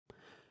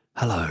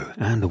Hello,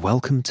 and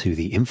welcome to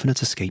the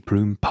Infinite Escape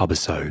Room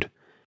Pubisode.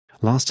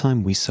 Last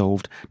time we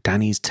solved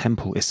Danny's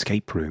temple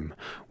escape room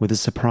with a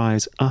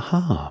surprise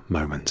aha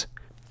moment.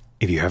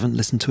 If you haven't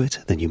listened to it,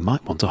 then you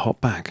might want to hop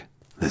back.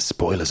 There's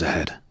spoilers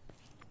ahead.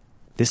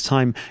 This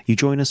time, you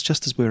join us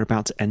just as we're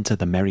about to enter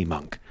the Merry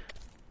Monk,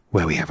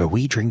 where we have a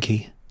wee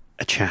drinky,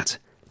 a chat,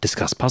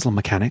 discuss puzzle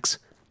mechanics,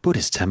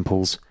 Buddhist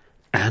temples,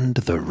 and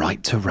the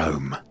right to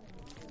roam.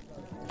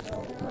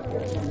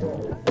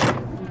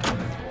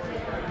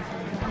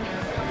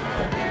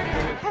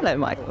 Hello,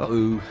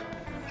 Michael.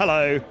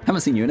 Hello.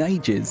 Haven't seen you in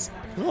ages.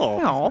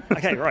 Oh.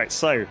 Okay, right.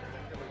 So,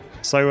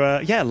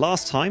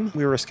 last time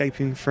we were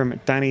escaping from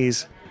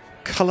Danny's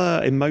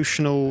colour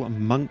emotional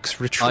monk's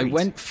retreat. I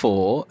went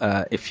for,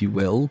 if you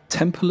will,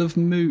 Temple of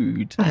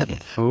Mood.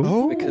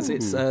 Because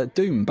it's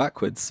Doom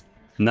backwards.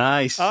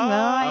 Nice.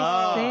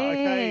 Nice.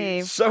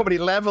 okay. So many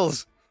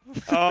levels.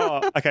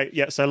 Okay.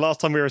 Yeah. So last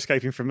time we were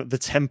escaping from the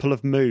Temple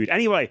of Mood.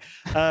 Anyway,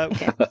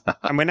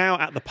 and we're now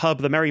at the pub,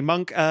 the Merry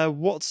Monk.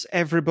 What's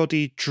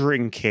everybody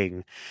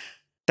drinking?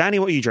 Danny,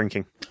 what are you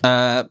drinking?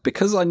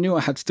 Because I knew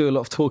I had to do a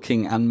lot of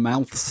talking and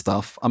mouth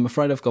stuff, I'm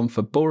afraid I've gone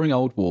for boring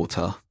old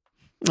water.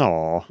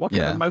 Oh, What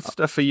kind of mouth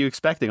stuff are you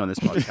expecting on this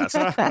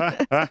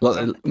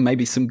podcast?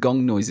 Maybe some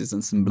gong noises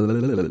and some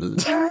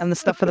And the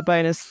stuff for the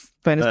bonus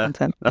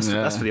content. That's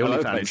for the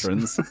Hello,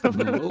 OnlyFans.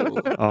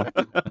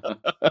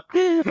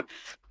 patrons.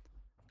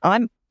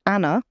 I'm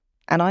Anna,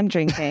 and I'm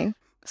drinking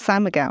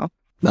San Miguel.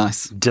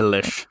 Nice.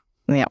 Delish.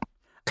 Yeah.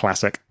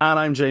 classic. And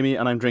I'm Jamie,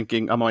 and I'm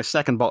drinking my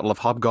second bottle of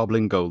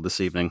Hobgoblin Gold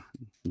this evening.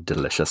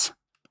 Delicious.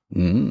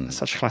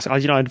 Such a classic.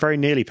 I very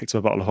nearly picked up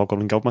a bottle of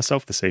Hobgoblin Gold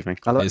myself this evening.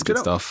 It is good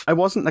stuff. I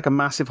wasn't like a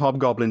massive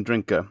Hobgoblin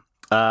drinker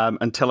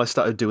until I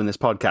started doing this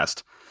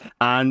podcast.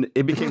 And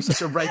it became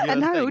such a regular And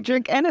now thing. he'll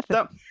drink anything.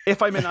 That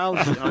if I'm in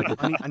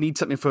Aldi, I need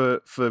something for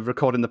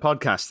recording the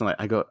podcast, and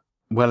I go,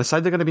 well, it's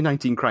either going to be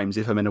 19 Crimes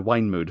if I'm in a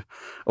wine mood,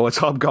 or it's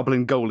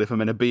Hobgoblin Gold if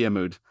I'm in a beer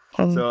mood.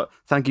 So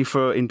thank you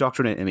for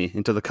indoctrinating me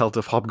into the cult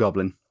of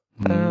Hobgoblin.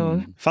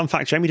 Fun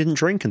fact, Jamie didn't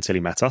drink until he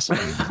met us.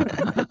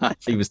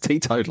 He was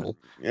teetotal.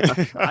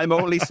 I'm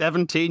only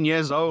 17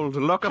 years old.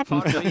 Look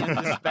upon me in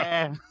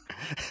despair.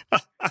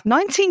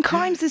 19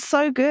 Crimes is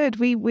so good.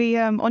 We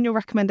on your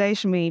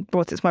recommendation, we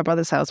brought it to my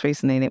brother's house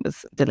recently, and it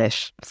was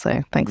delish.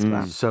 So thanks for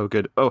that. So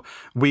good. Oh,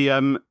 we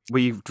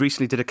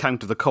recently did a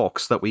count of the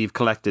corks that we've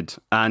collected,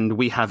 and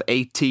we have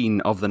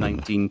 18 of the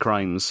 19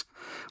 crimes.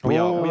 We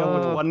are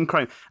with one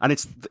crime, and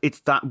it's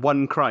that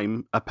one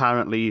crime.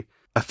 Apparently,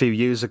 a few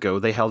years ago,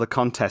 they held a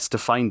contest to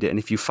find it, and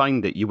if you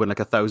find it, you win like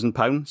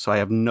 £1,000. So I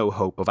have no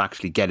hope of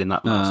actually getting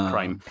that last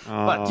crime.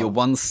 But You're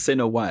one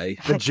sin away.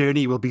 the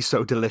journey will be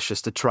so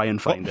delicious to try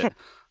and find it.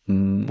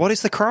 What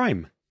is the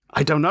crime?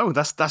 I don't know.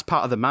 That's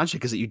part of the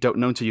magic, is that you don't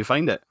know until you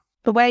find it.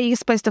 But where are you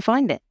supposed to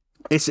find it?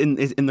 It's in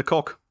the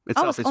cork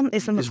itself.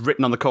 it's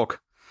written on the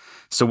cork.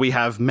 So we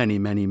have many,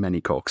 many,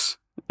 many corks.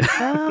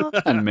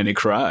 And many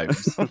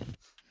crimes.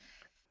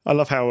 I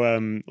love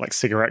how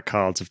cigarette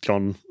cards have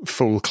gone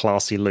full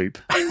classy loop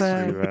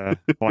through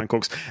wine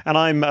corks. And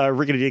I'm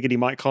Riggedy Diggity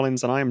Mike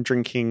Collins, and I am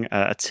drinking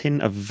a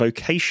tin of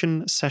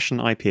Vocation Session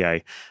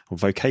IPA, or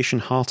Vocation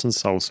Heart and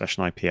Soul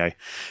Session IPA,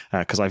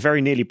 because I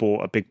very nearly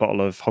bought a big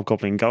bottle of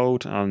Hobgoblin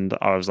Gold, and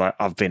I was like,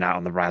 I've been out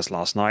on the Raz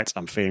last night.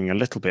 I'm feeling a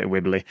little bit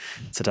wibbly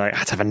today. I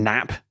had to have a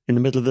nap in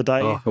the middle of the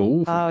day.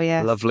 Oh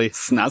yeah. Lovely.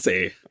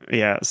 Snazzy.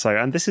 Yeah, so,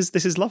 and this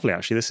is lovely,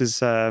 actually. This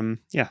is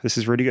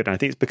really good. And I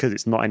think it's because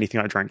it's not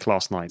anything I drank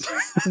last night.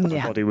 My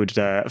Yeah. body would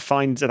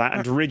find that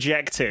and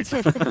reject it.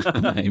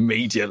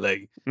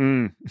 Immediately.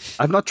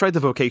 I've not tried the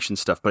vocation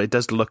stuff, but it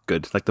does look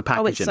good. Like the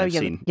packaging so I've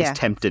yummy. seen. Yeah, It's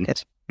tempting.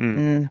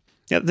 Good.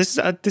 Yeah, this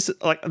is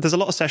like, there's a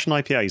lot of session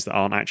IPAs that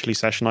aren't actually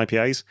session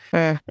IPAs,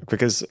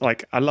 because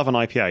like I love an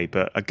IPA,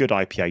 but a good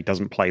IPA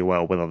doesn't play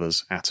well with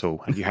others at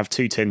all. And you have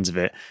 2 tins of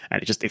it,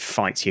 and it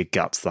fights your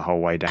guts the whole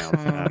way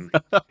down.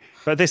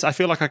 But this, I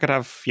feel like I could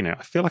have, I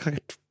feel like I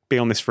could be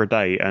on this for a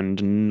day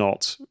and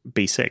not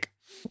be sick.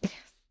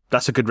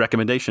 That's a good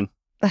recommendation.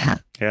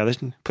 Yeah, they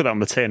can put that on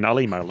the tin.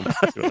 I'll email them.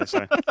 See what they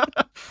say.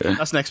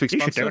 That's next week's You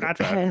should do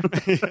sponsor. an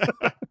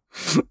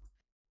advert.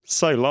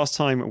 So last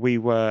time we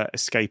were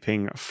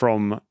escaping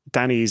from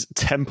Danny's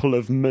Temple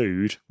of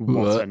Mood.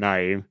 What a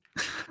name.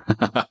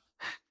 It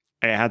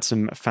had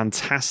some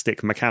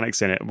fantastic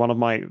mechanics in it. One of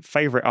my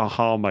favourite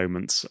aha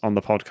moments on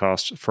the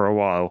podcast for a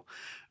while.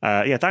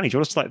 Danny, do you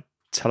want to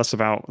tell us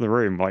about the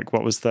room? Like,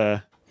 what was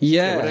where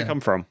did it come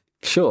from?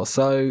 Sure.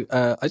 So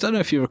I don't know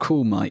if you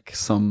recall, Mike,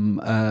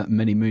 some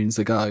many moons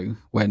ago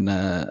when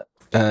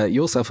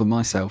yourself and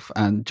myself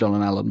and John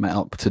and Alan met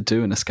up to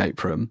do an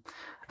escape room.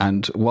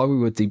 And while we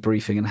were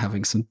debriefing and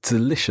having some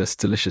delicious,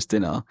 delicious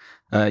dinner,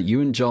 you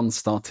and John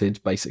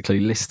started basically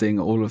listing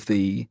all of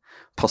the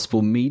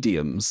possible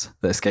mediums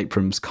that escape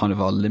rooms kind of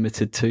are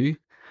limited to.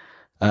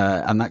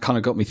 And that kind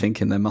of got me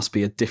thinking there must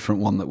be a different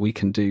one that we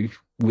can do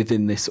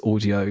within this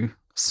audio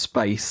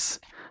space.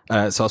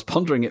 So I was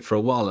pondering it for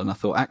a while, and I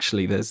thought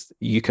actually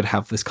you could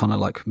have this kind of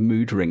like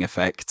mood ring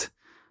effect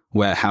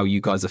where how you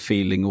guys are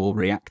feeling or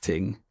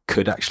reacting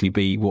could actually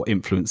be what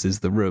influences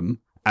the room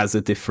as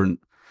a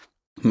different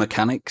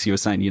mechanics. You were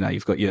saying,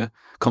 you've got your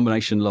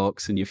combination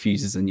locks and your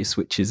fuses and your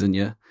switches and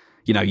your,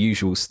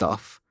 usual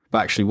stuff. But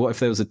actually, what if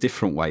there was a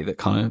different way that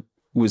kind of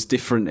was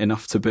different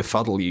enough to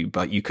befuddle you,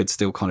 but you could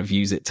still kind of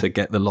use it to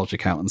get the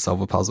logic out and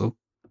solve a puzzle?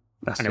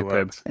 That's It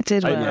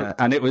did work. Yeah,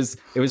 and it was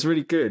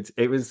really good.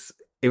 It was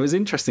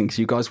interesting because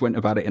you guys went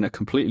about it in a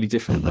completely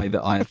different way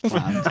that I had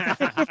planned.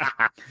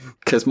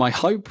 Because my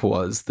hope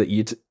was that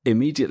you'd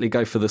immediately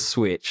go for the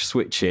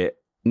switch it,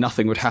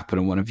 nothing would happen,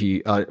 and one of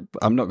you,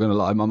 I'm not going to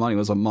lie, my money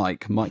was on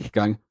Mike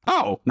going,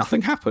 oh,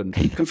 nothing happened,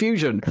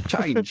 confusion,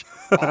 change.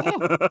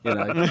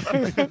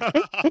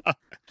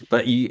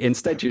 But you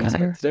instead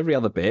inspected every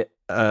other bit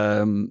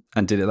and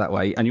did it that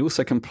way, and you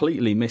also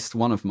completely missed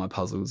one of my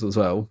puzzles as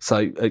well.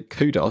 So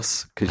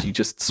kudos, because you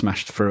just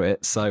smashed through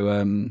it. So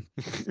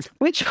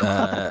Which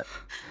one?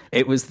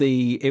 it was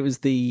the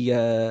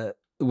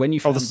when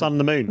you found the sun and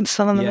the moon.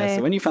 Sun on the moon.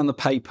 So when you found the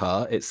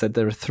paper, it said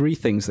there are 3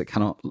 things that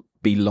cannot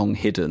be long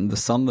hidden: the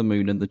sun, the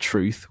moon, and the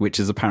truth, which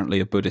is apparently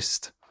a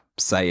Buddhist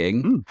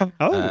saying,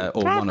 or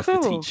one of the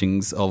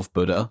teachings of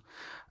Buddha.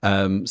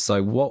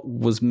 So what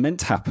was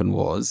meant to happen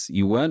was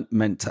you weren't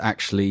meant to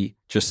actually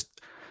just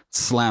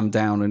slam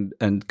down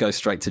and go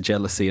straight to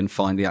jealousy and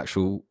find the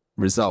actual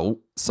result.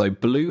 So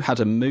blue had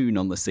a moon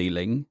on the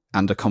ceiling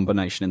and a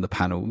combination in the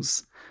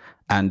panels,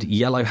 and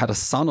yellow had a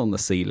sun on the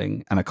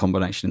ceiling and a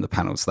combination in the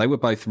panels. They were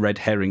both red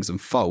herrings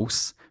and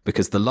false,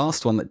 because the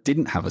last one that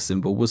didn't have a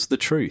symbol was the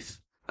truth.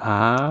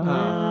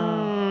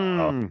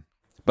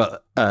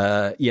 But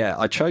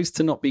I chose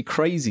to not be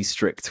crazy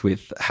strict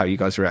with how you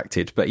guys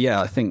reacted. But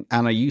yeah, I think,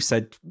 Anna, you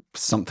said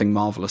something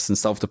marvellous and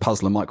solved a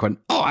puzzle, and Mike went,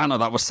 oh, Anna,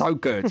 that was so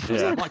good.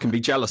 I can be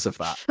jealous of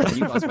that. And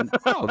you guys went,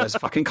 oh, there's a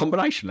fucking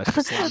combination. Let's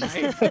just slam it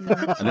in.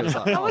 And it was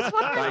like, I was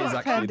wondering that is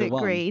what actually turned the it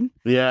one. green.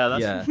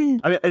 Yeah.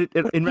 I mean,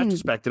 in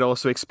retrospect, it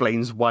also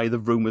explains why the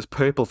room was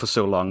purple for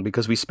so long,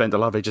 because we spent a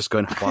lot of it just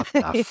going, what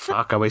the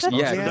fuck are we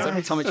supposed to do? Because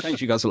every time it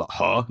changed, you guys were like,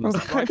 huh? And I was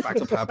like, right, back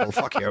to purple,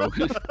 fuck you.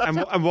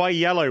 And why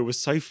yellow was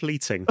so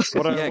fleeting.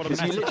 What a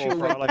Because you metaphor literally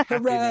for went,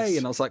 hooray! happiness.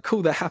 And I was like,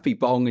 cool, they're happy,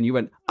 bong. And you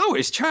went, oh,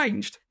 it's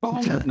changed.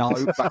 Bong. No,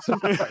 back to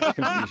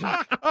confusion.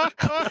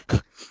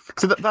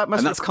 So that must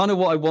And that's kind of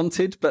what I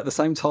wanted. But at the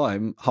same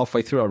time,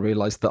 halfway through, I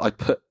realised that I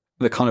put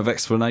the kind of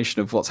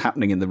explanation of what's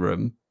happening in the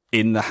room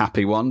in the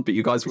happy one, but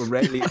you guys were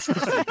rarely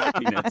expressing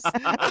happiness,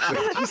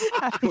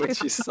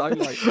 which is so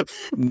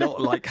not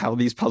like how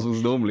these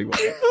puzzles normally work.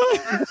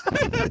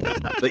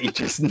 That you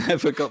just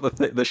never got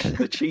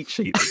the cheat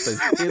sheet that says,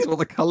 here's what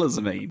the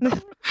colours mean.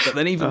 But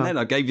then even then,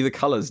 I gave you the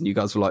colours, and you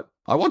guys were like,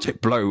 I want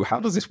it blue.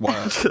 How does this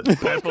work?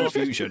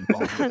 Confusion.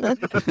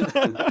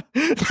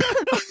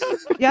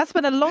 Yeah, I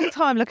spent a long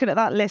time looking at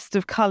that list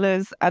of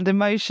colours and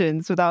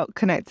emotions without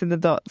connecting the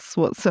dots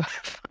whatsoever.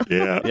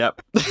 Yeah.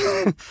 Yep.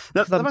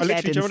 I'm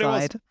dead do you know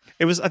what inside.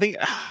 it was? I think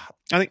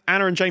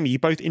Anna and Jamie, you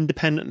both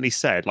independently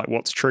said, like,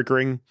 what's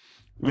triggering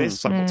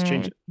this? Like, what's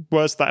changing?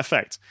 Words to that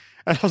effect.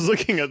 And I was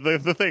looking at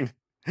the thing,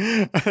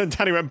 and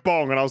Danny went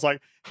bong, and I was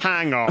like,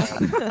 hang on.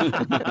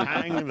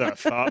 Hang the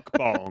fuck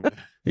bong.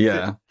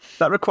 Yeah.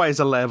 That requires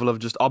a level of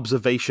just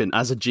observation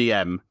as a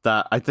GM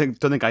that I don't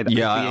think I'd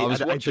be able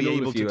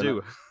to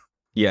do.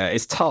 Yeah,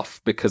 it's tough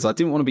because I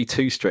didn't want to be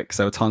too strict. 'Cause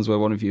there were times where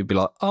one of you would be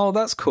like, oh,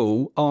 that's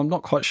cool. Oh, I'm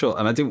not quite sure.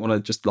 And I didn't want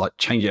to just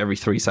change it every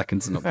 3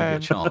 seconds and not give you a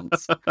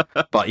chance.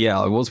 But yeah,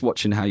 I was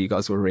watching how you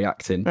guys were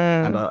reacting.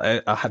 And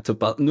I had to,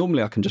 but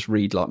normally I can just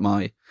read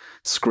my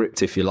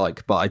script if you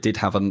like. But I did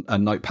have a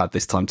notepad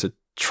this time to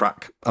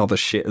track other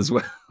shit as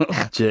well.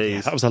 Jeez.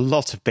 Yeah, that was a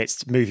lot of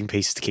bits, moving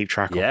pieces to keep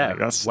track of. Yeah,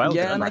 That's well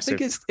yeah, done. and I think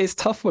it's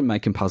tough when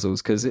making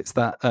puzzles because it's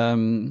that.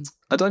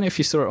 I don't know if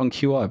you saw it on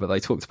QI, but they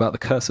talked about the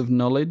curse of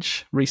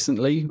knowledge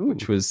recently,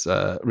 which was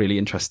really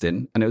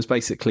interesting. And it was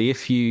basically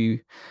if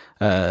you,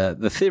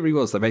 the theory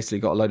was they basically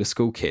got a load of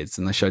school kids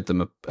and they showed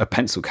them a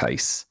pencil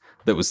case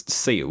that was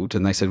sealed,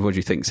 and they said, "What do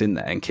you think's in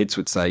there?" And kids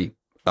would say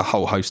a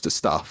whole host of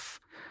stuff,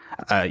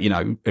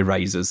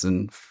 erasers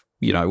and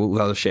all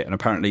the other shit. And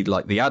apparently,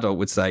 the adult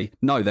would say,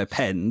 "No, they're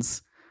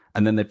pens,"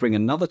 and then they'd bring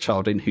another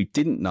child in who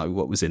didn't know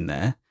what was in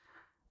there.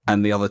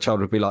 And the other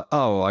child would be like,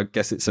 "Oh, I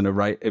guess it's an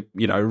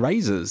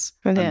erasers."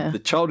 Yeah. And the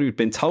child who'd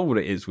been told what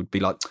it is would be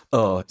like,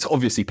 "Oh, it's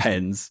obviously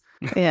pens."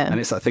 Yeah. And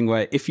it's that thing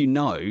where if you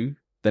know,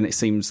 then it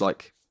seems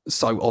like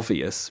so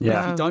obvious. But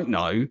if you don't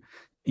know,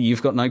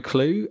 you've got no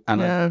clue.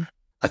 And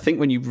I think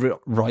when you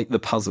write the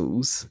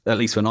puzzles, at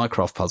least when I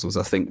craft puzzles,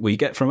 I think we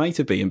get from A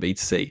to B and B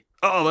to C.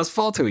 Oh, that's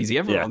far too easy.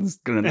 Everyone's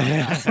going to know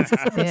that.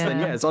 So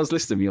then, as I was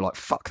listening, you're like,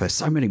 fuck, there's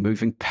so many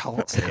moving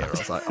parts here. I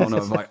was like, oh no,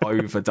 have I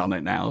overdone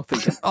it now?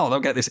 Thinking, oh, they'll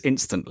get this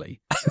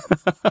instantly.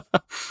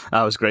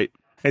 That was great.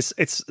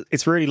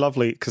 It's really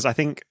lovely because I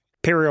think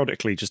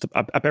periodically, just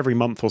up every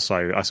month or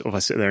so, I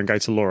sit there and go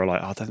to Laura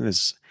like, I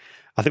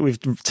think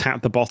we've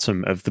tapped the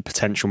bottom of the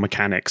potential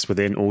mechanics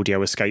within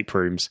audio escape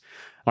rooms.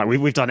 Like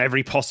we've done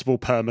every possible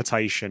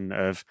permutation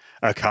of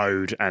a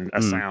code and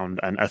a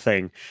sound and a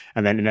thing,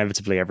 and then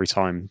inevitably every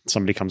time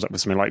somebody comes up with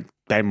something like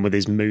Ben with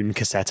his Moon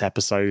cassette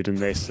episode and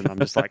this, and I'm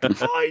just like,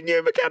 I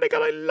knew mechanic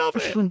and I love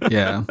it.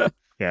 Yeah.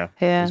 Yeah.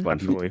 Yeah.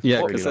 Wonderful. Yeah,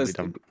 Really because lovely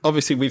done.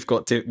 obviously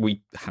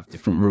we have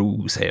different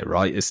rules here,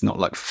 right? It's not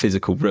like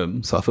physical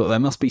room. So I thought there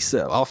must be,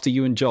 after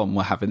you and John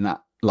were having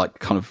that like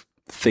kind of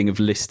thing of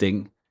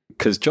listing,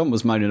 because John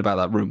was moaning about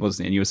that room,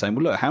 wasn't he? And you were saying,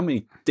 well, look, how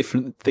many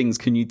different things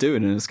can you do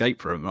in an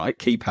escape room, right?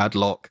 Keypad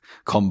lock,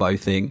 combo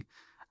thing.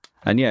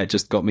 And yeah, it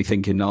just got me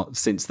thinking,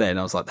 since then,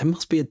 I was like, there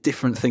must be a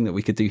different thing that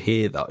we could do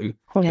here, though,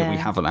 that we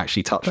haven't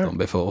actually touched on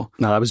before.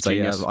 No, that was so,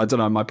 genius. Yeah, I don't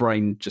know, my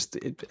brain just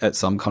at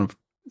some kind of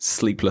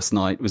sleepless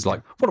night was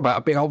like, what about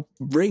a big old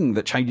ring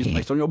that changes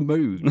based on your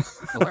mood?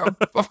 I was like,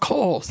 of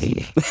course.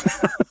 And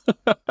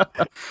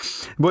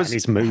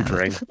his mood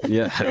ring.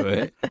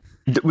 Yeah.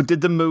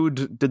 Did the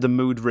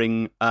mood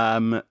ring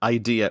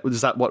idea,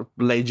 was that what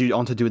led you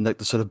on to doing the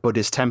sort of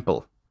Buddhist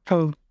temple?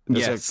 Oh.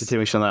 Yes. A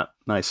continuation of that.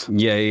 Nice.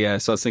 Yeah.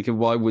 So I was thinking,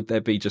 why would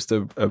there be just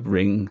a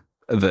ring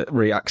that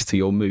reacts to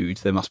your mood?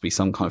 There must be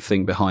some kind of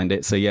thing behind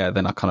it. So yeah,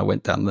 then I kind of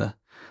went down the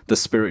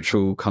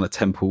spiritual kind of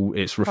temple.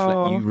 It's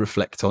you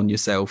reflect on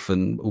yourself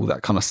and all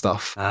that kind of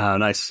stuff. Oh,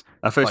 nice.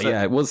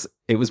 Yeah, it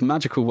was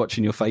magical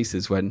watching your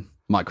faces when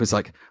Mike was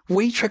like,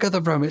 we trigger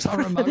the room, it's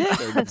our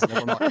emotions. And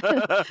I'm like,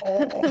 I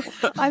thought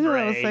that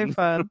was so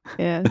fun.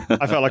 Yeah.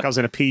 I felt like I was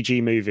in a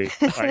PG movie.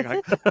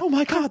 Like, oh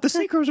my God, the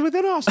secret was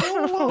within us.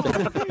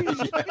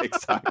 yeah,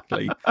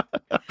 exactly.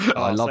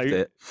 I loved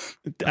it.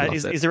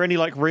 Is there any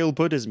like real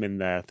Buddhism in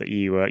there that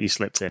you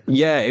slipped in?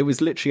 Yeah, it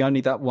was literally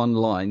only that one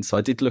line. So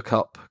I did look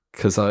up,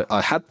 because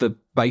I had the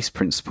base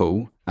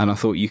principle and I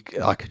thought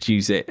I could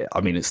use it. I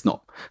mean, it's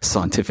not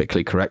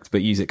scientifically correct,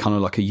 but use it kind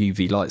of like a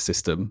UV light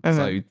system. Mm-hmm.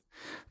 So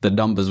the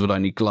numbers would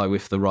only glow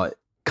if the right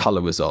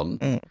colour was on.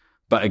 Mm.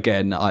 But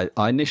again, I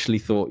initially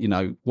thought,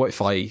 what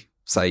if I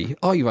say,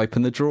 oh, you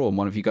open the drawer and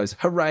one of you goes,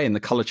 hooray, and the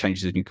colour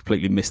changes and you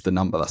completely miss the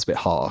number. That's a bit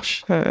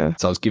harsh. So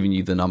I was giving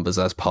you the numbers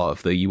as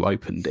part of you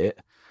opened it.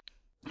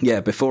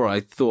 Yeah, before I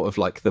thought of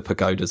like the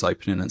pagodas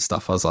opening and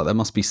stuff, I was like, there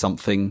must be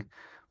something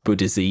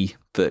Buddhisy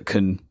that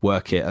can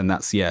work it. And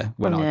that's,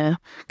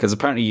 because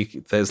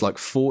apparently there's like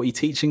 40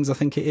 teachings, I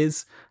think it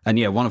is. And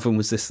yeah, one of them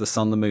was the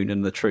sun, the moon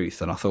and the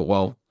truth. And I thought,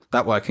 well,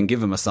 that way I can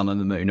give them a sun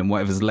and the moon and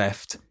whatever's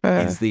left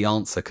is the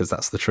answer, because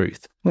that's the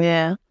truth.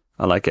 Yeah.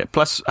 I like it.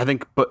 Plus, I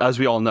think, as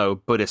we all know,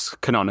 Buddhists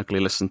canonically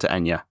listen to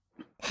Enya.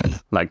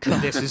 Like,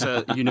 this is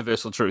a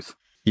universal truth.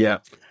 Yeah.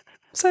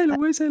 Sail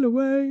away, sail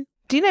away.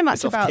 Do you know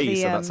much about so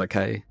that's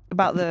okay.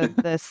 About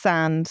the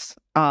sand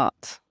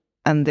art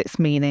and its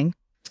meaning?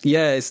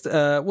 Yeah, it's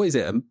what is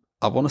it?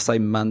 I want to say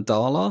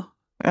mandala.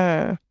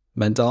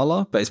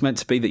 Mandala, but it's meant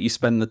to be that you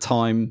spend the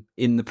time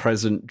in the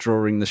present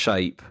drawing the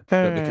shape,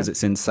 but because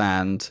it's in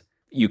sand,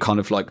 you kind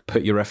of like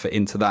put your effort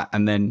into that,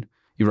 and then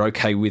you're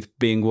okay with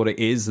being what it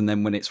is, and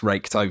then when it's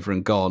raked over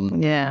and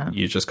gone,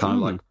 you're just kind of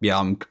like,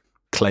 I'm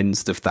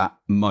cleansed of that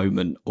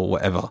moment or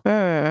whatever.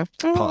 Part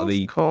of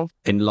the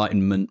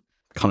enlightenment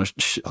kind of,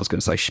 I was going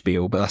to say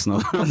spiel, but that's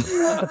not.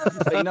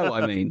 But you know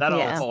what I mean?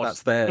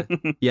 That's there.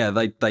 Yeah,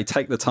 they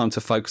take the time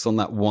to focus on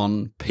that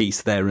one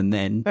piece there and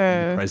then in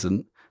the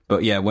present.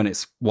 But yeah, when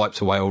it's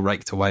wiped away or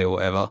raked away or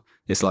whatever,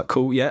 it's like,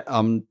 cool, yeah,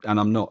 and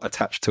I'm not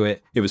attached to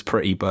it. It was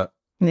pretty, but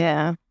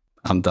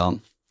I'm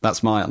done.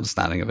 That's my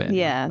understanding of it.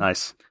 Yeah.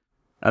 Nice.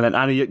 And then,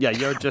 Annie,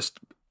 you're just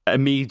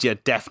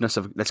immediate deafness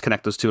of, let's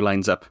connect those two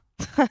lines up.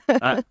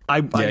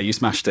 You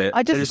smashed it.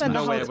 I just spent the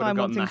whole time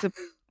wanting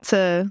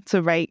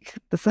to rake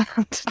the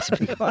sand, to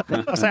be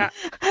honest.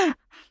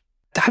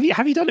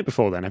 Have you done it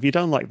before then? Have you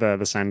done like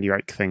the sandy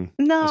rake thing?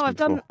 No,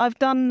 I've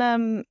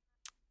done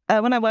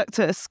when I worked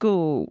at a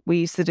school, we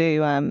used to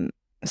do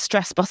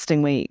stress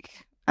busting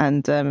week,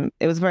 and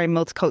it was a very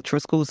multicultural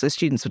school, so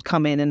students would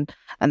come in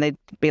and they'd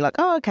be like,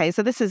 oh, okay,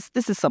 so this is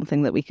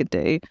something that we could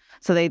do.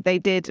 So they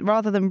did,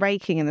 rather than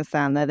raking in the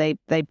sand there,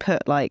 they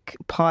put like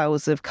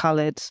piles of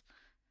coloured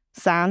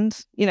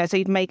sand, so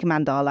you'd make a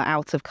mandala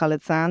out of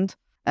coloured sand.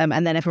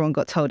 And then everyone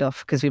got told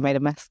off because we made a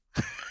mess.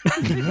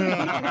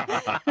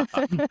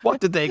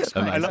 What did they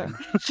expect? I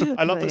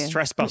love that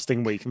stress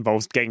busting week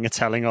involves getting a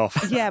telling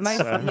off. Yeah,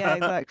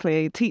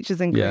 exactly.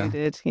 Teachers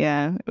included.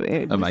 Yeah.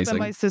 Amazing.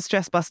 Most of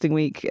stress busting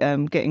week,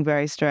 getting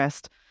very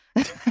stressed.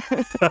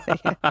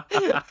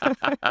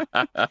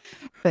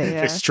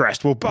 If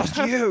stressed, we'll bust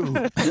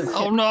you.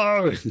 Oh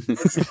no!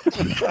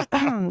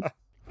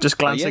 Just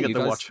glancing at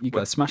the watch. You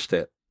guys smashed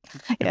it.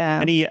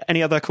 Yeah.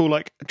 Any other cool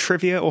like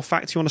trivia or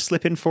facts you want to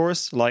slip in for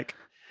us? Like,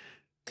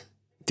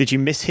 did you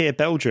mishear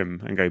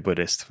Belgium and go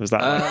Buddhist? Was that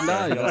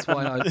no? That's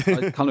why I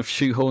kind of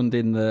shoehorned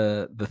in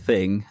the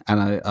thing,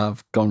 and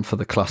I've gone for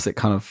the classic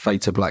kind of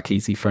fade to black,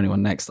 easy for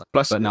anyone next.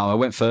 But no, I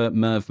went for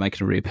Merv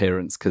making a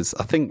reappearance, because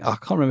I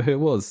can't remember who it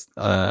was.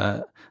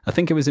 I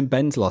think it was in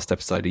Ben's last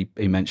episode.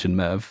 He mentioned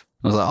Merv.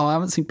 I was like, I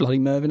haven't seen bloody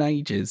Merv in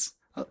ages.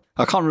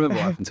 I can't remember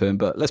what happened to him,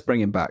 but let's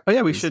bring him back. Oh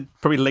yeah, we should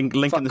probably link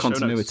in the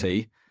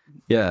continuity. Show notes.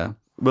 Yeah,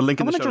 we'll link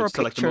in the show notes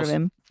to like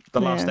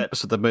the last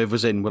episode that Merv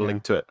was in. We'll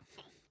link to it.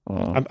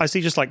 I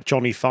see just like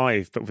Johnny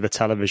Five, but with a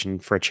television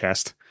for a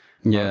chest.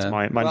 Yeah, that's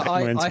my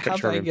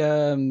picture of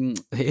him.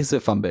 Here's a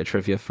fun bit of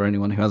trivia for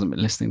anyone who hasn't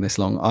been listening this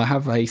long. I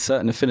have a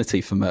certain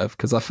affinity for Merv,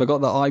 because I forgot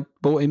that I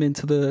brought him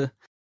into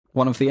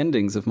one of the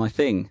endings of my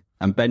thing.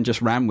 and Ben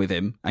just ran with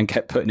him and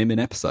kept putting him in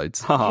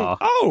episodes.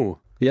 Oh,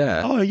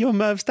 Yeah. oh, you're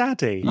Merv's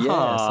daddy.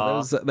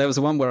 Yeah, so there was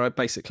one where I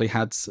basically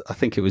had, I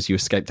think it was you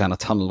escaped down a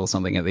tunnel or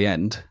something at the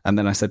end, and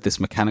then I said this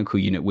mechanical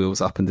unit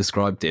wheels up and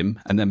described him,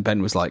 and then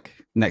Ben was like,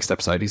 next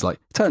episode, he's like,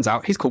 turns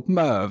out he's called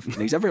Merv,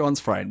 and he's everyone's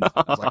friend.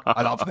 I was like,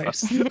 I love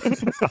this.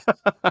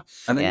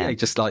 And then he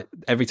just like,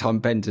 every time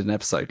Ben did an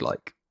episode,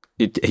 like,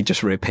 he'd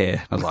just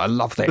reappear. I was like, I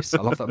love this.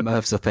 I love that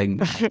Merv's a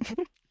thing.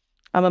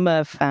 I'm a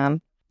Merv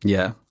fan.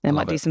 Yeah. I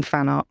might do some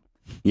fan art.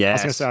 Yeah. I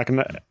was going to say, I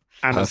can...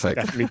 Anna's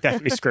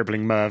definitely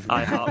scribbling Merv.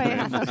 I heart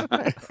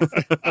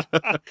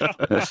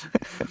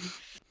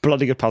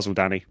Bloody good puzzle,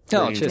 Danny.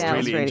 Oh, cheers. Yeah,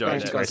 really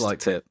enjoyed You it. guys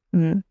liked it.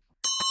 Mm.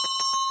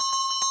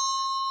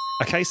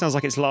 Okay, sounds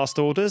like it's last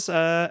orders.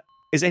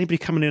 Is anybody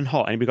coming in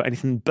hot? Anybody got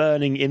anything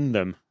burning in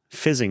them?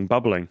 Fizzing,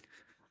 bubbling?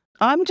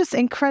 I'm just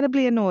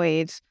incredibly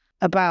annoyed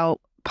about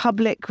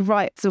public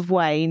rights of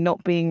way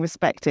not being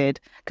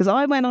respected, because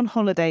I went on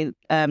holiday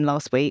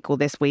last week or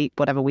this week,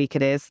 whatever week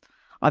it is.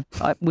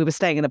 We were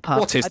staying in a pub.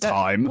 What is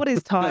time? What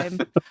is time?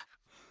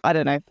 I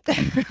don't know.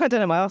 I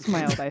don't know. I asked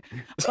my elbow.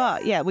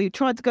 But yeah, we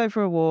tried to go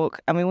for a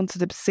walk and we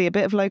wanted to see a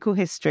bit of local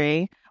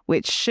history,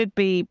 which should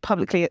be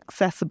publicly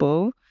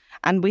accessible.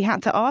 And we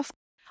had to ask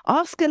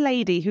a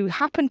lady who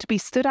happened to be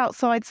stood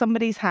outside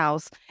somebody's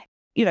house,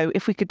 you know,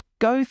 if we could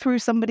go through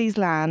somebody's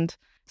land,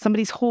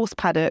 somebody's horse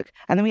paddock,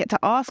 and then we had to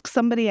ask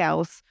somebody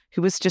else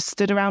who was just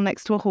stood around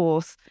next to a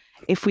horse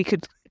if we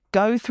could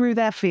go through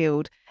their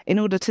field in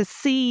order to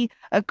see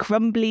a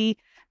crumbly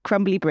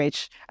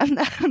bridge. And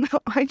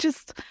I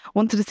just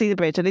wanted to see the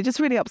bridge, and it just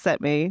really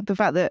upset me, the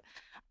fact that,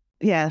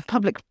 yeah,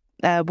 public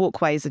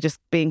walkways are just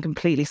being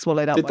completely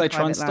swallowed up. Did by they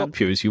try and private land. stop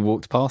you as you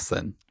walked past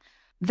then?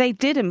 They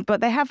didn't,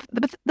 but they have.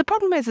 The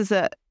problem is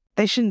that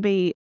they shouldn't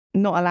be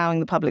not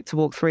allowing the public to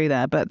walk through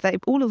there, but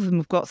all of them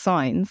have got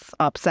signs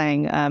up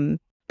saying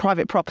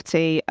private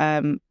property,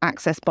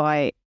 access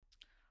by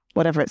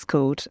whatever it's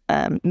called,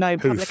 no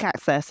public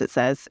access. It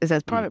says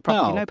private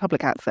property, no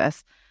public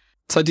access.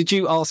 So did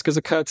you ask as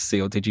a courtesy,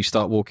 or did you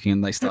start walking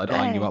and they started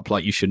eyeing you up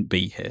like you shouldn't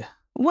be here?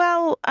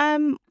 Well,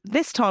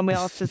 this time we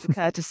asked as a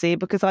courtesy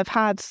because I've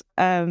had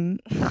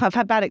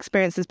bad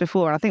experiences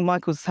before, and I think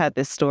Michael's heard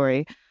this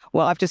story.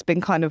 Well, I've just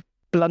been kind of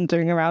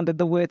blundering around in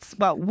the woods,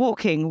 well,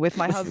 walking with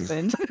my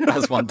husband.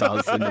 As one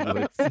does in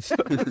the woods.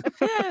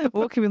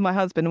 Walking with my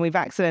husband, and we've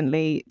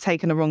accidentally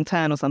taken a wrong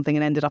turn or something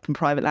and ended up in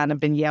private land and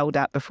been yelled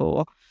at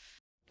before.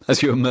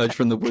 As you emerge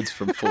from the woods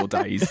from 4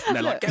 days. And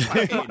they're like, get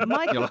back in.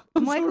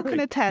 Michael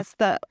can attest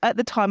that at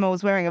the time I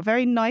was wearing a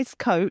very nice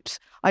coat.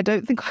 I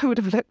don't think I would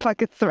have looked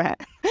like a threat.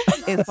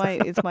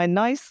 It's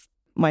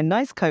my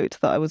nice coat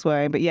that I was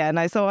wearing. But yeah,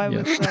 no, so I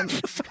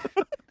was...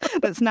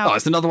 that's now... Oh,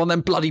 it's another one of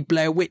them bloody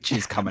Blair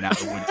Witches coming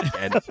out of the woods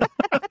again.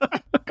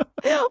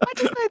 I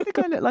just don't think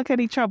I look like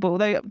any trouble.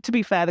 Though, to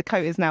be fair, the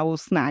coat is now all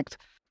snagged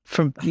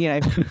from,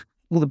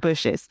 all the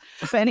bushes.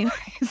 But anyway,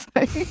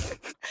 so...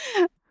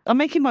 I'm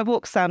making my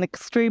walks sound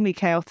extremely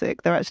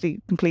chaotic. They're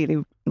actually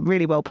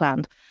really well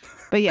planned.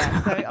 But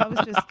yeah, so I was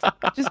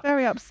just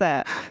very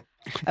upset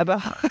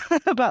about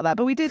that.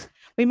 But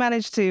we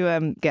managed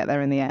to get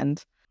there in the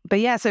end. But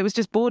yeah, so it was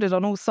just bordered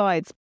on all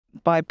sides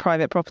by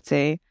private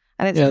property,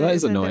 and it's that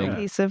is a annoying. little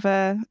piece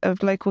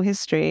of local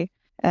history.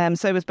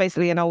 So it was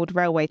basically an old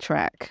railway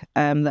track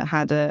that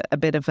had a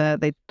bit of a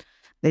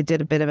They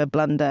did a bit of a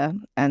blunder,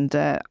 and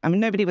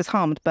nobody was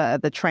harmed,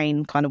 but the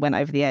train kind of went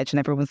over the edge and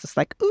everyone was just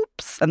like,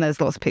 oops, and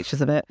there's lots of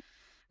pictures of it.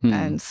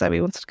 And so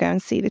we wanted to go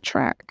and see the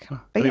track.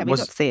 But yeah, we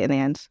got to see it in the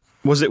end.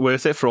 Was it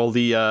worth it for all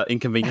the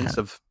inconvenience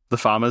of the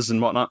farmers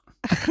and whatnot?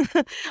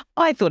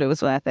 I thought it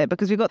was worth it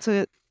because we got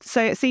to...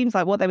 So it seems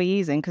like what they were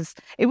using, because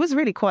it was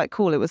really quite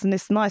cool. It was in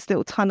this nice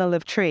little tunnel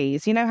of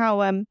trees. You know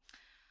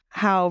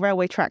how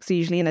railway tracks are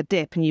usually in a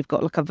dip and you've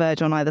got like a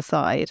verge on either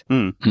side?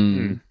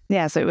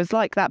 Yeah, so it was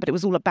like that, but it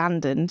was all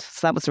abandoned.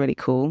 So that was really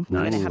cool.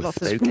 Nice. And it had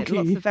lots of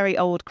very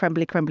old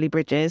crumbly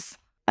bridges.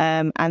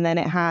 And then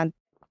it had,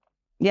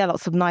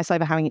 lots of nice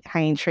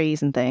overhanging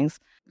trees and things.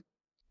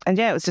 And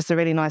yeah, it was just a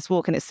really nice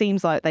walk. And it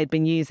seems like they'd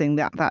been using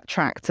that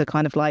track to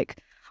kind of like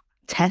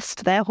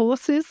test their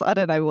horses. I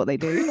don't know what they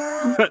do.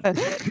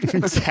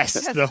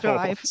 Test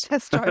drive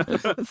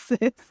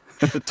horses.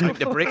 Time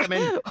to break them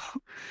in.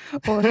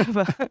 Or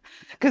whatever.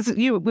 Because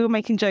we were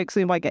making jokes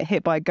we might get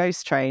hit by a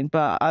ghost train,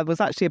 but I was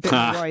actually a bit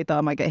worried that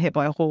I might get hit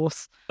by a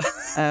horse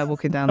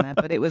walking down there.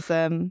 But it was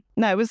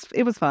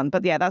it was fun.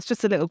 But yeah, that's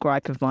just a little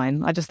gripe of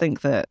mine. I just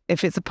think that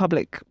if it's a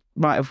public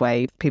right of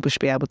way, people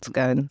should be able to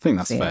go and I think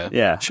that's fair.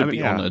 Yeah. Should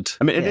be honoured.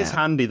 I mean, it is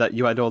handy that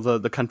you had all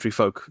the country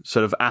folk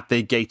sort of at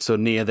their gates or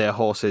near their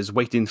horses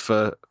waiting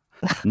for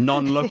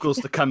non-locals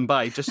to come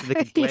by just so they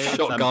could glare at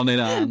them. Shotgun in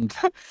hand.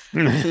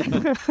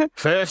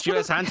 First, you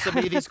must answer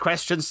me these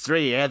questions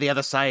 3, the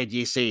other side,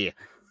 ye see.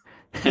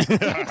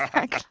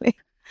 Exactly.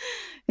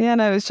 Yeah,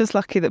 no, it's just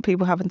lucky that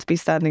people happen to be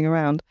standing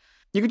around.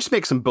 You could just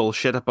make some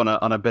bullshit up on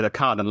a bit of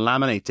card and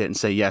laminate it and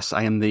say, yes,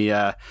 I am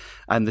the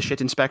shit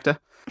inspector.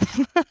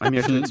 I'm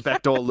here to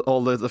inspect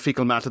all the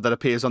fecal matter that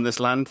appears on this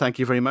land. Thank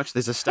you very much.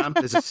 There's a stamp,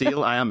 there's a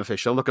seal. I am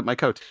official. Look at my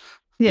coat.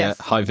 Yes.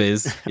 Yeah, high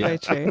vis. Yeah. Very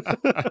true.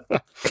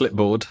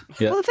 Clipboard.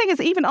 Yeah. Well, the thing is,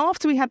 even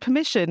after we had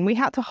permission, we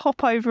had to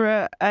hop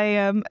over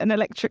an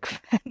electric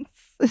fence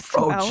as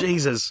well. Oh,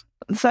 Jesus.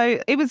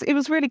 So it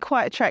was really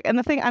quite a trek.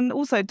 And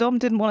also Dom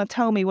didn't want to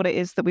tell me what it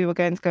is that we were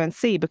going to go and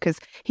see, because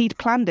he'd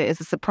planned it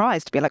as a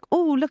surprise to be like,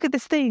 oh, look at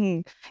this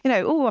thing.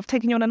 I've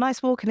taken you on a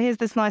nice walk and here's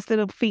this nice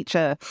little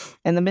feature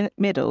in the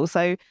middle.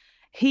 So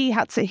he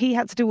had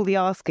to do all the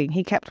asking.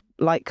 He kept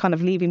kind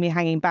of leaving me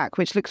hanging back,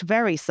 which looked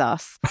very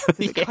sus.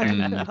 It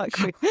kind of looked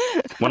like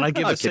when I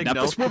give a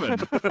signal, this woman,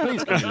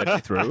 please can you let me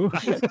through?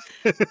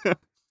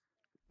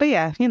 But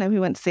yeah, we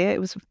went to see it. It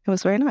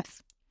was very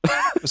nice.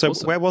 So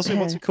awesome. Where was it?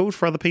 What's it called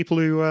for other people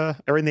who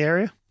are in the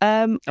area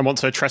and want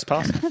to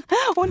trespass?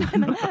 Oh,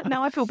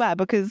 no, I feel bad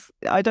because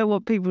I don't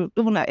want people.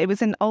 Well, no, it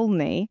was in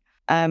Olney,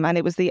 and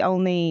it was the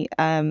Olney.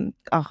 I've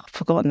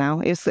forgotten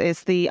now. It's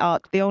the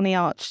Olney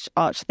Arch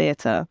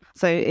Theatre.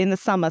 So in the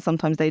summer,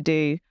 sometimes they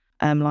do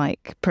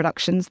like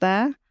productions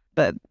there,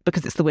 but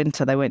because it's the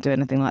winter, they won't do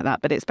anything like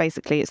that. But it's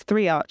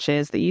 3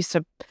 arches that used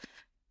to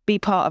be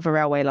part of a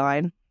railway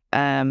line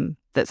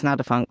that's now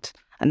defunct,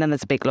 and then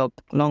there's a big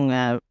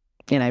long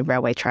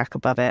railway track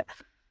above it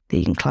that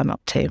you can climb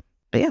up to.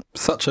 But yeah.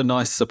 Such a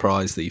nice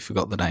surprise that you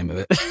forgot the name of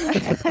it.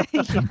 It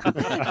was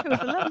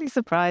a lovely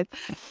surprise.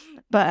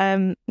 But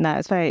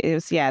no, it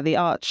was the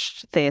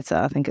Arch Theatre,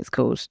 I think it's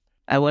called.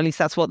 Well, at least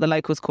that's what the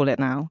locals call it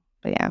now.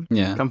 But yeah.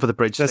 Yeah. Come for the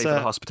bridge, stay for the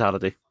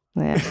hospitality.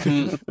 Yeah.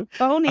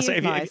 Only is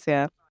nice,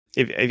 yeah.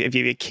 If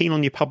you're keen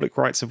on your public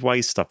rights of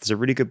way stuff, there's a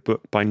really good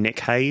book by Nick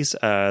Hayes,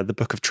 The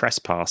Book of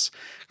Trespass,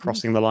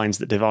 Crossing the Lines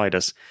That Divide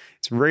Us.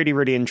 It's really,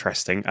 really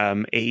interesting.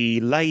 He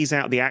lays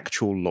out the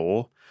actual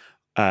law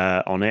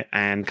on it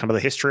and kind of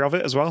the history of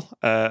it as well,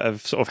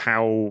 of sort of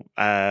how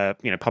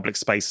public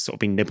space has sort of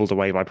been nibbled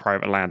away by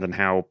private land and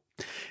how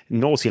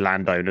naughty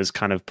landowners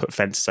kind of put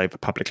fences over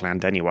public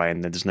land anyway,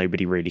 and there's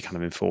nobody really kind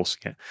of enforcing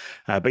it.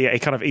 But yeah,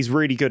 he's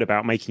really good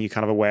about making you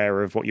kind of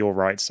aware of what your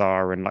rights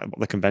are and like what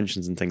the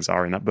conventions and things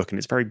are in that book. And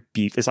it's very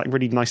beautiful. It's like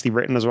really nicely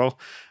written as well.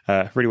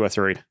 Really worth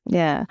the read.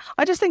 Yeah,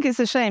 I just think it's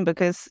a shame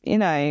because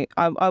I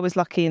was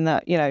lucky in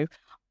that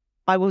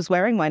I was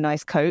wearing my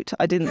nice coat.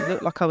 I didn't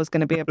look like I was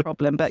going to be a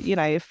problem. But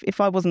if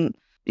I wasn't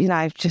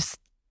just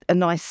a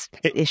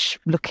nice-ish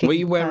looking Were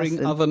you wearing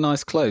person. other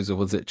nice clothes, or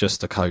was it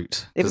just a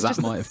coat? Because that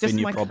might have been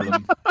your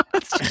problem.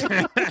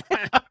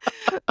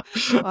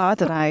 Well, I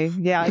don't know.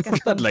 Yeah, I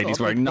guess that lady's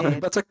wearing nothing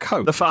but a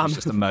coat. The farm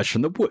just emerged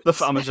from the woods. The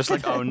farmer's just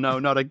like, oh no,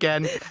 not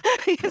again.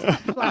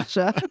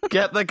 Flasher.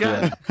 Get the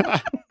gun. Yeah.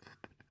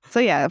 So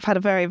yeah, I've had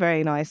a very,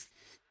 very nice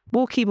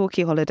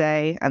walky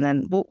holiday, and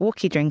then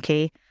walky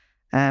drinky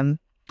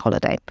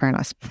holiday. Very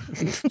nice.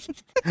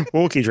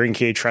 Walky,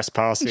 drinky,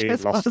 trespassy,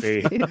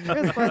 lofty.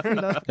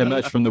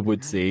 Emerged from the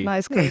woodsy.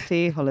 Nice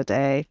cozy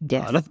holiday.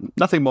 Yes.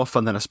 Nothing more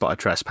fun than a spot of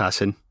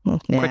trespassing. Yeah,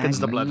 Quickens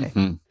the blood.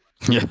 Mm-hmm.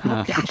 Yeah.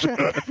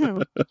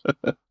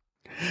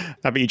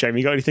 How about you, Jamie?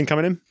 You got anything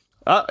coming in?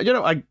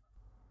 I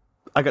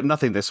got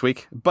nothing this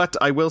week, but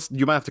I will.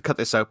 You might have to cut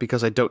this out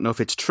because I don't know if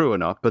it's true or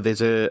not. But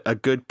there's a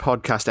good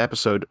podcast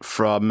episode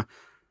from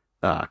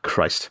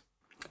Christ.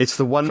 It's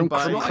the one from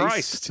by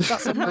Christ.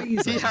 That's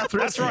amazing.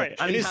 That's right.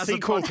 And his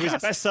sequel to his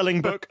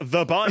best-selling book,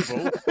 The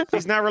Bible,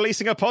 he's now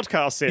releasing a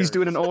podcast series. He's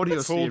doing an audio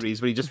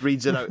series where he just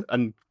reads it out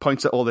and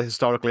points at all the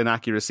historical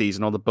inaccuracies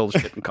and all the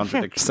bullshit and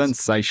contradictions.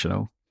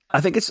 Sensational.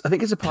 I think it's a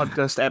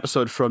podcast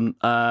episode from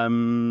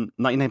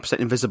 99%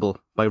 Invisible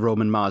by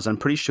Roman Mars. I'm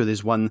pretty sure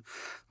there's one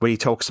where he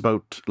talks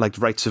about like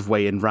rights of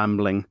way and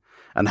rambling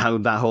and how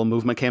that whole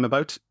movement came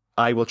about.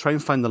 I will try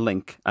and find the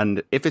link,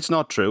 and if it's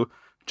not true,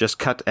 just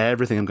cut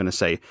everything I'm going to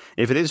say.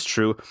 If it is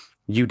true,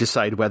 you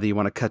decide whether you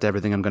want to cut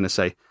everything I'm going to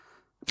say.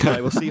 But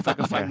I will see if I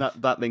can find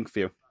that link for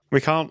you. We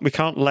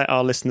can't let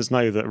our listeners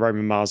know that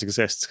Roman Mars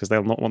exists because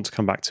they'll not want to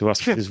come back to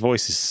us. His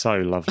voice is so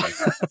lovely.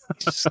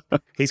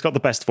 He's got the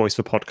best voice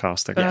for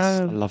podcasting.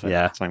 Yes, I love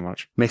it so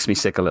much. Makes me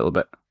sick a little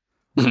bit.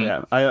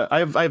 Yeah,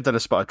 I've done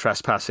a spot of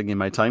trespassing in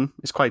my time.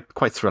 It's quite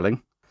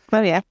thrilling.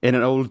 Oh yeah, in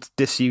an old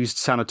disused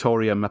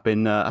sanatorium up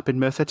in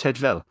Merthyr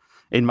Tydfil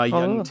in my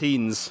young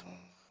teens.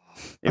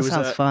 That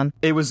sounds fun.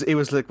 It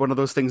was like one of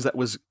those things that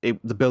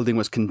the building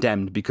was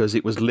condemned because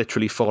it was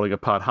literally falling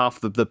apart. Half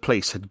the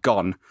place had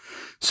gone.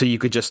 So you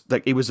could just,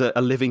 it was a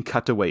living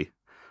cutaway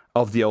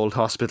of the old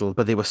hospital,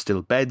 but there were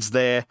still beds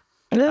there.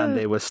 And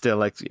they were still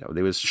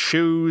there was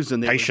shoes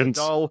and there was a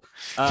doll.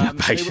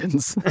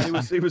 Patience.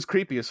 It was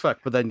creepy as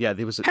fuck. But then,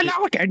 there was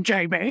hello again,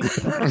 Jamie.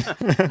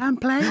 I'm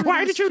playing.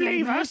 Why did you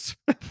leave us?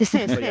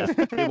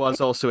 There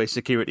was also a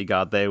security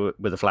guard there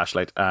with a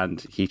flashlight,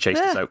 and he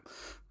chased us out.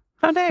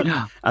 Oh,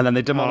 no. And then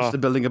they demolished the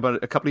building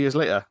about a couple of years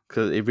later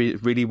because it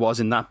really was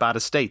in that bad a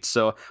state.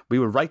 So we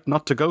were right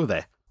not to go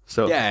there.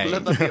 So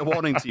let that be a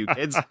warning to you,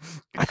 kids.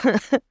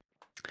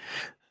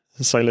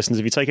 So, listeners,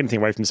 if you take anything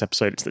away from this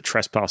episode, it's that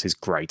trespass is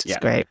great. It's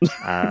great.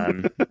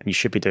 And you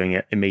should be doing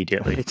it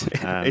immediately.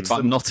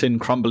 But not in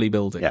crumbly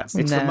buildings. Yeah,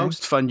 it's the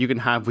most fun you can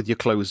have with your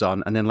clothes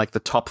on, and then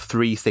the top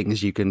 3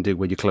 things you can do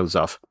with your clothes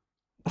off.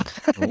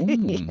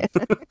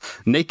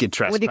 Naked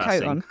trespassing. With your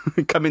coat on.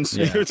 Come in. Things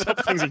you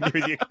do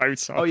with your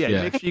coat on. Oh yeah,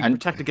 Yeah. make sure you can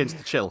protect against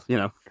the chill. You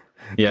know.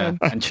 Yeah,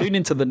 and tune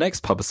into the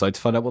next Pubisode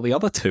to find out what the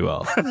other two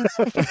are.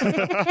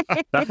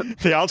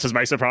 The answers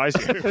may surprise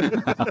you.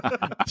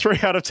 3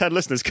 out of 10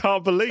 listeners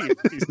can't believe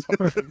these.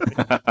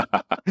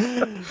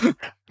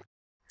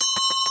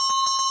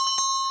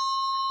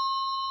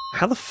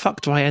 How the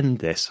fuck do I end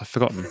this? I've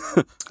forgotten.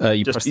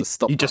 You press the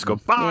stop. You just go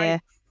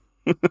button.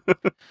 bye.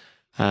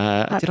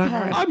 Yeah. Did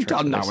I? I'm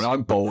done now and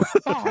I'm bored.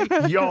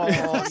 Yo.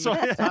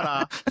 Sorry.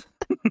 Ta-da.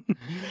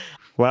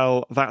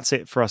 Well, that's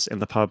it for us in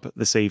the pub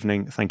this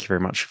evening. Thank you very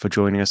much for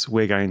joining us.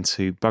 We're going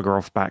to bugger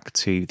off back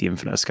to the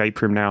Infinite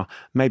Escape Room now,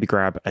 maybe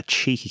grab a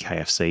cheeky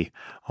KFC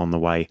on the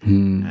way,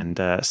 and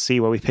see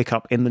where we pick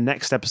up in the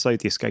next episode,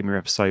 the Escape Room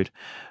episode,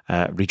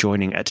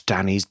 rejoining at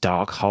Danny's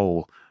Dark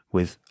Hole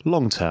with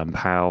long-term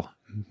pal,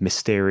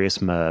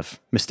 Mysterious Merv.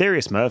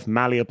 Mysterious Merv?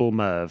 Malleable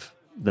Merv.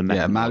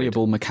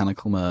 Malleable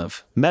mechanical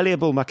Merv.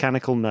 Malleable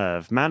mechanical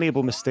nerve.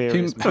 Malleable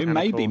mysterious Who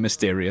may be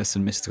mysterious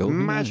and mystical. Who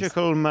knows?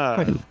 magical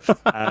Merv.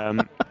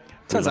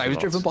 Turns out he was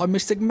driven by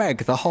Mystic Meg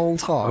the whole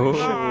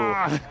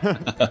time.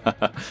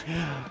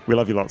 We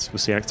love you lots. We'll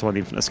see you next time on the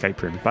Infinite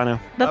Escape Room. Bye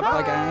now.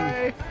 Bye,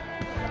 gang.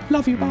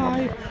 Love you,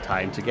 bye.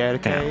 Time to get a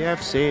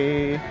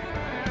KFC.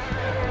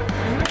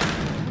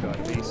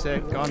 Gotta be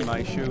sick on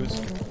my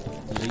shoes.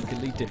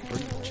 Legally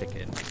different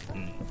chicken.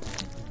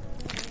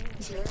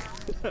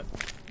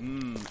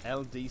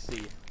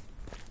 LDC.